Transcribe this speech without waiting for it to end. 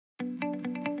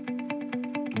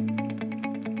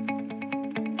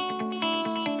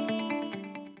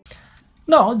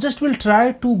Now just we'll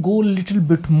try to go a little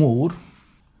bit more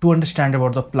to understand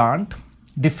about the plant,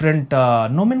 different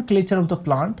nomenclature of the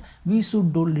plant. We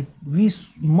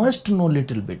must know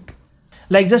little bit.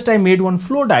 Like just I made one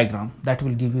flow diagram that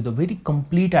will give you the very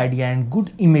complete idea and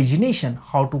good imagination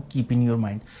how to keep in your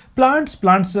mind. Plants,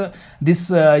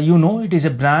 you know, it is a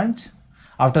branch,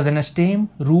 after then a stem,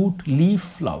 root, leaf,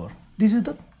 flower. This is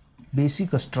the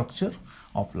basic structure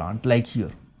of plant. Like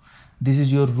here, this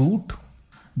is your root,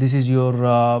 this is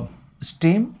your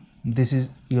stem, this is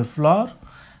your flower,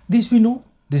 this we know,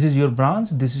 this is your branch,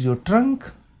 this is your trunk,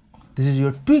 this is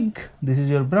your twig, this is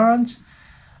your branch,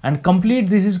 and complete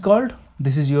this is called,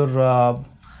 this is your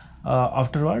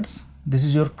afterwards, this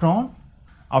is your crown.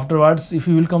 Afterwards, if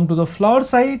you will come to the flower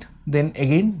side, then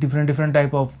again different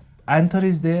type of anther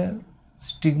is there,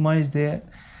 stigma is there,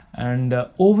 and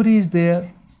ovary is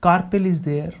there, carpel is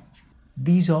there.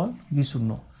 These all we should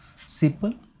know.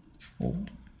 Sepal, ovary,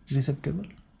 receptacle,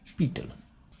 petal.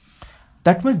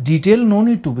 That much detail no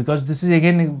need to, because this is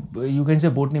again you can say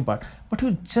botany part, but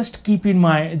you just keep in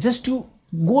mind, just to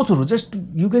go through, just to,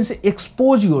 you can say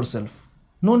expose yourself.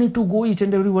 No need to go each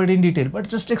and every word in detail, but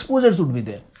just exposure should be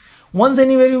there. Once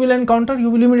anywhere you will encounter, you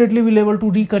will immediately be able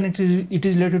to reconnect it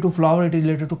is related to flower, it is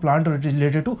related to plant, or it is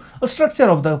related to a structure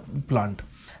of the plant.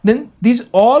 Then these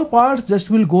all parts just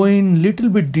will go in little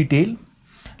bit detail.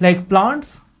 Like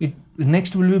plants,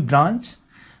 next will be branch.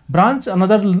 Branch,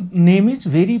 another name is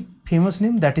very famous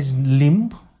name, that is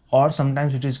limb, or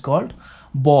sometimes it is called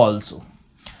bow also.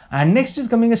 And next is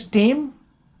coming a stem,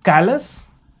 callus,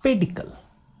 pedicle.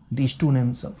 These two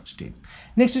names of stem.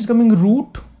 Next is coming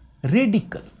root,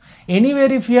 radicle. Anywhere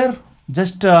if you are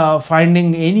just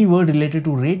finding any word related to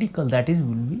radicle, that is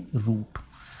will be root.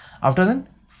 After then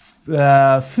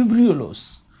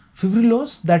fibrillose.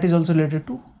 Fibrillose, that is also related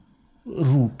to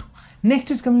root.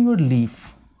 Next is coming your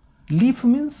leaf. Leaf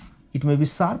means it may be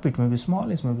sharp, it may be small,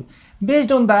 it may be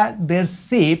based on that their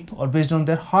shape or based on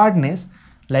their hardness.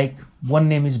 Like one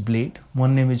name is blade,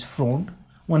 one name is frond,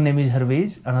 one name is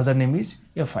herbage, another name is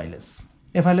ephilus.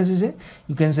 Ephilus is a,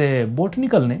 you can say,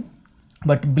 botanical name,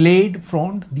 but blade,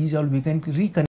 frond, these all we can reconnect.